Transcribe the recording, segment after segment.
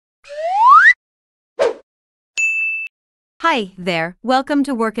Hi there, welcome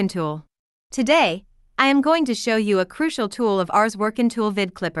to WorkinTool. Today, I am going to show you a crucial tool of ours, WorkinTool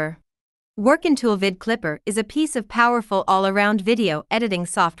VidClipper. WorkinTool VidClipper is a piece of powerful all-around video editing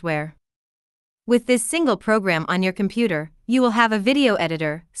software. With this single program on your computer, you will have a video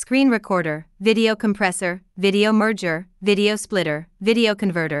editor, screen recorder, video compressor, video merger, video splitter, video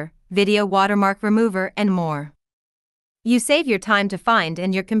converter, video watermark remover, and more. You save your time to find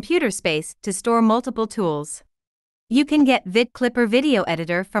and your computer space to store multiple tools. You can get VidClipper Video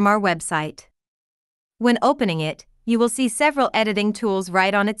Editor from our website. When opening it, you will see several editing tools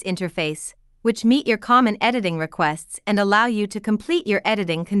right on its interface, which meet your common editing requests and allow you to complete your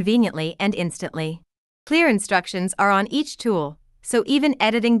editing conveniently and instantly. Clear instructions are on each tool, so even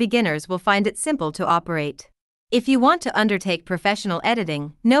editing beginners will find it simple to operate. If you want to undertake professional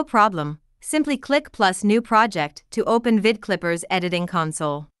editing, no problem, simply click plus New Project to open VidClipper's editing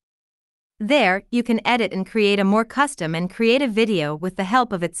console. There, you can edit and create a more custom and creative video with the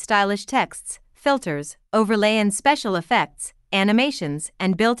help of its stylish texts, filters, overlay and special effects, animations,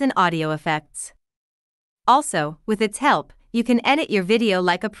 and built-in audio effects. Also, with its help, you can edit your video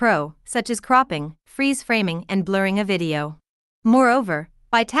like a pro, such as cropping, freeze framing, and blurring a video. Moreover,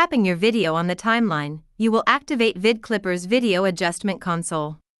 by tapping your video on the timeline, you will activate VidClipper's video adjustment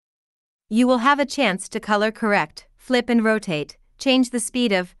console. You will have a chance to color correct, flip and rotate, change the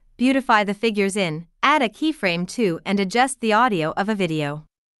speed of, beautify the figures in, add a keyframe to, and adjust the audio of a video.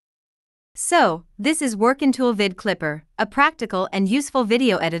 So, this is WorkinTool VidClipper, a practical and useful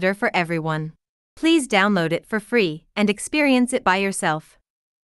video editor for everyone. Please download it for free and experience it by yourself.